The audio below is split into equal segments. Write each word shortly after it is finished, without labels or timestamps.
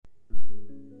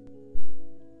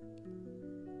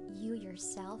you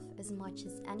yourself as much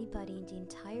as anybody in the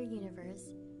entire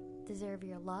universe deserve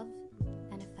your love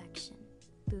and affection.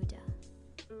 Buddha.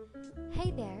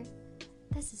 Hey there,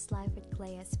 this is Life with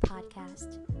Clea's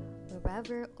podcast.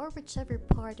 Wherever or whichever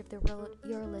part of the world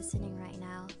you're listening right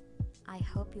now, I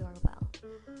hope you are well.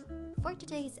 For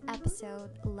today's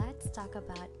episode, let's talk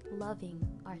about loving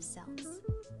ourselves.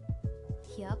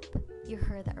 Yup, you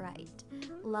heard that right.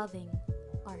 Loving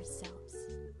ourselves.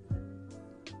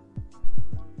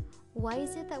 Why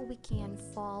is it that we can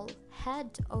fall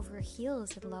head over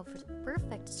heels in love with a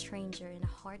perfect stranger in a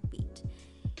heartbeat?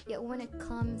 Yet when it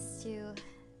comes to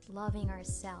loving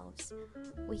ourselves,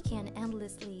 we can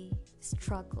endlessly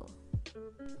struggle.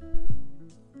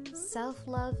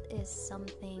 Self-love is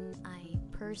something I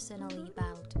personally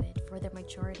battled with for the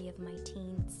majority of my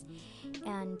teens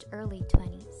and early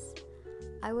 20s.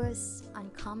 I was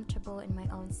uncomfortable in my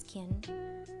own skin.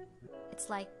 It's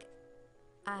like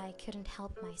I couldn't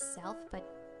help myself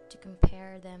but to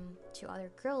compare them to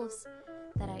other girls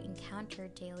that I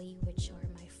encountered daily, which are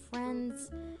my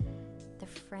friends, the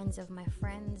friends of my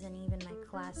friends, and even my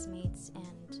classmates,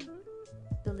 and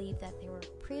believe that they were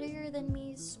prettier than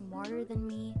me, smarter than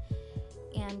me,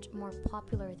 and more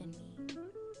popular than me.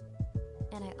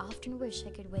 And I often wish I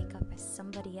could wake up as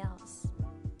somebody else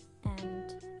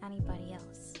and anybody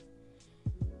else.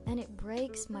 And it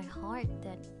breaks my heart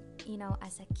that,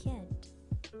 as a kid,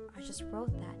 I just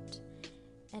wrote that.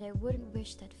 And I wouldn't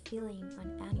wish that feeling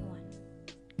on anyone,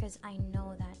 because I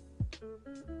know that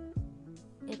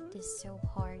it is so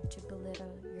hard to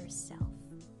belittle yourself.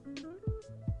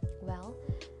 Well,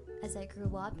 as I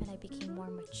grew up and I became more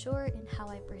mature in how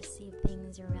I perceive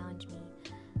things around me,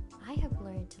 I have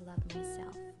learned to love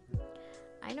myself.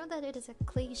 I know that it is a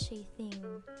cliche thing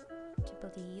to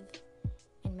believe,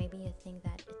 and maybe you think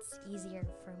that it's easier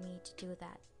for me to do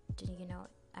that.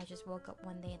 I just woke up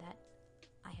one day that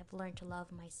I have learned to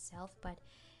love myself, but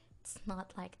it's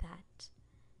not like that.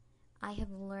 I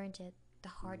have learned it the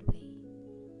hard way.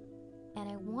 And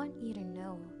I want you to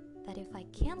know that if I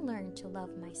can learn to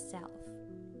love myself,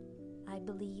 I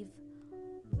believe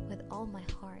with all my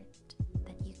heart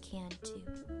that you can too.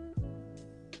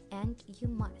 And you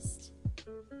must.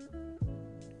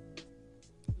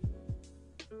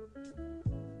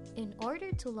 In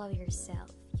order to love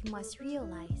yourself, you must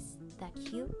realize that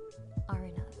you are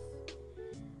enough.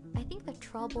 I think the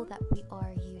trouble that we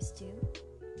are used to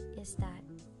is that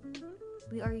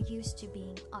we are used to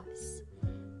being us.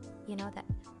 That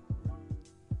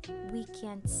we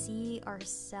can't see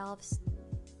ourselves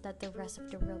that the rest of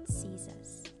the world sees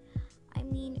us. I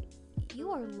mean,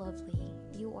 you are lovely,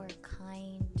 you are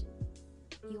kind,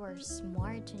 you are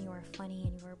smart, and you are funny,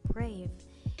 and you are brave,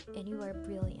 and you are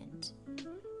brilliant.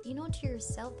 You know to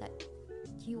yourself that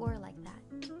you are like that.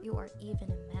 You are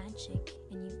even a magic,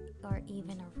 and you are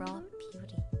even a raw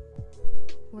beauty.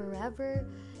 Wherever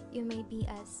you may be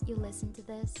as you listen to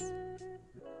this,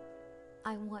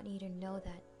 I want you to know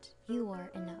that you are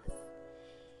enough.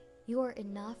 You are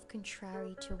enough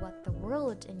contrary to what the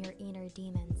world and your inner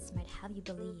demons might have you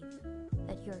believe,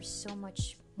 that you are so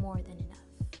much more than enough.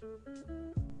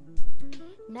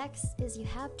 Next is you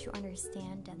have to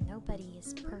understand that nobody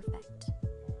is perfect.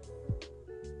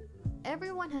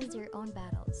 Everyone has their own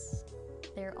battles,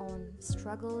 their own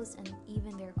struggles, and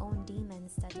even their own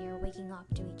demons that they are waking up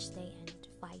to each day and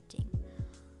fighting.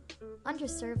 On the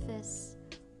surface,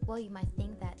 you might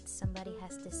think that somebody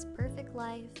has this perfect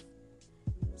life,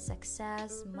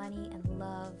 success, money, and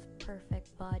love,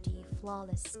 perfect body,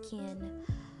 flawless skin.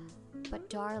 But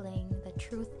darling, the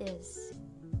truth is,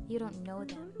 you don't know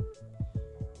them.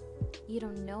 You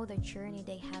don't know the journey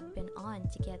they have been on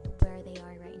to get where they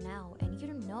are right now, and you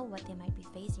don't know what they might be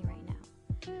facing right now.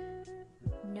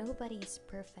 Nobody is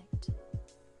perfect.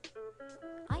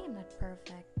 I am not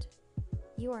perfect.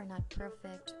 You are not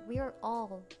perfect. We are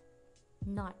all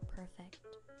not perfect.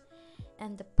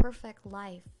 And the perfect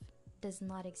life does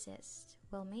not exist.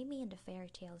 Well, maybe in the fairy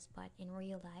tales, but in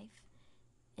real life,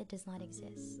 it does not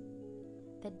exist.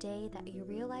 The day that you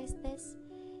realize this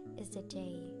is the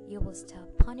day you will stop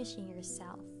punishing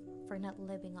yourself for not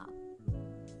living up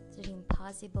to the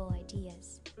impossible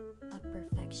ideas of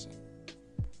perfection.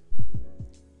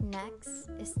 Next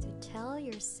is to tell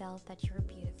yourself that you're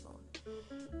beautiful.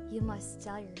 You must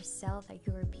tell yourself that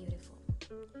you are beautiful.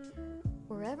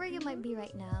 Wherever you might be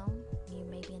right now, you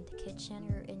may be in the kitchen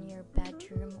or in your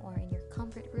bedroom or in your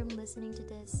comfort room listening to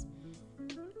this,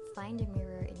 find a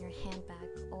mirror in your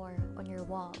handbag or on your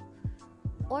wall,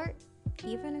 or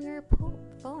even on your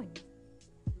phone.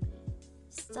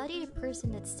 Study the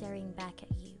person that's staring back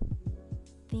at you.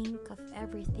 Think of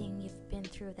everything you've been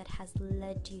through that has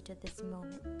led you to this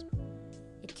moment.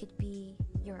 It could be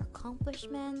your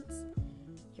accomplishments,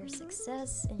 your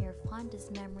success, and your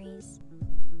fondest memories.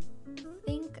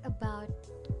 Think about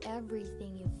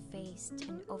everything you've faced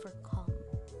and overcome.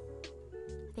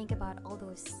 Think about all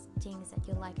those things that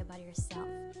you like about yourself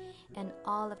and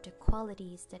all of the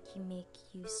qualities that you make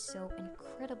you so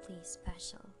incredibly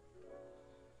special.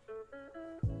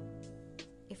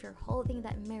 If you're holding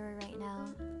that mirror right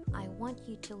now, I want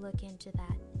you to look into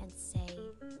that and say,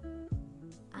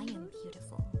 I am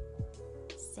beautiful.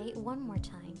 Say it one more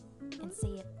time and say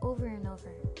it over and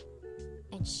over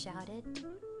and shout it,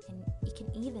 and you can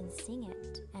even sing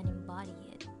it and embody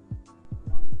it.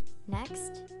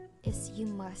 Next is you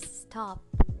must stop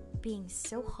being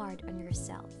so hard on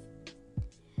yourself.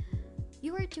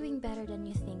 You are doing better than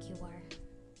you think you are.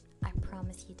 I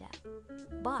promise you that.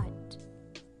 But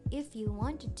if you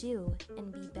want to do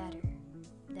and be better,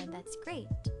 then that's great.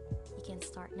 You can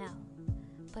start now.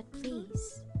 But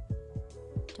please,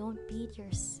 don't beat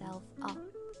yourself up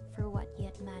for what you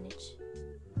yet managed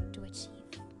to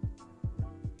achieve.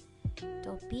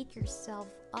 Don't beat yourself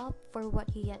up for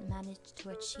what you yet managed to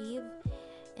achieve.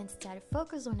 Instead,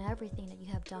 focus on everything that you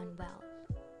have done well.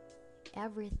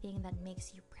 Everything that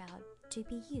makes you proud to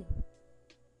be you.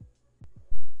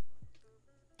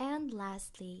 And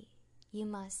lastly, you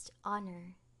must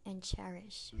honor and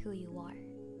cherish who you are.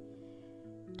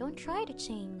 Don't try to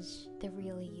change the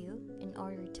real you in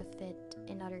order to fit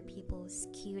in other people's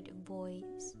skewed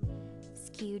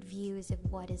views of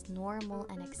what is normal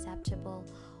and acceptable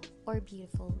or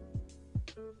beautiful.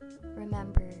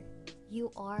 Remember,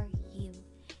 you are you,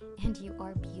 and you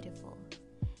are beautiful.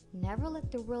 Never let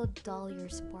the world dull your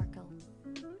sparkle.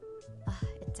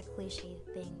 It's a cliche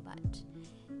thing, but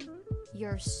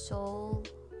your soul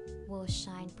will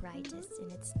shine brightest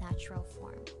in its natural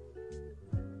form.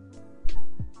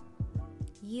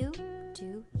 You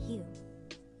do you.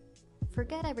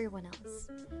 Forget everyone else.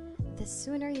 The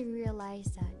sooner you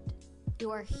realize that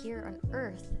you are here on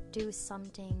earth to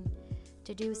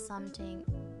do something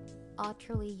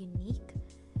utterly unique,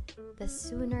 the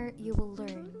sooner you will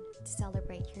learn to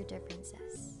celebrate your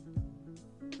differences.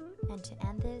 And to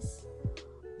end this,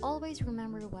 always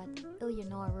remember what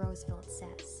Eleanor Roosevelt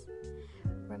says.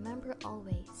 Remember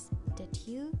always that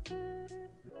you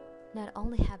not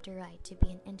only have the right to be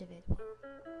an individual,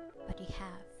 but you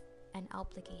have an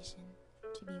obligation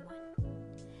to be one.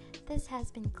 This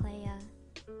has been Clea.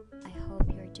 I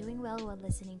hope you're doing well while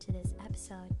listening to this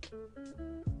episode.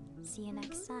 See you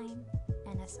next time,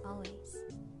 and as always,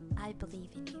 I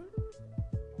believe in you.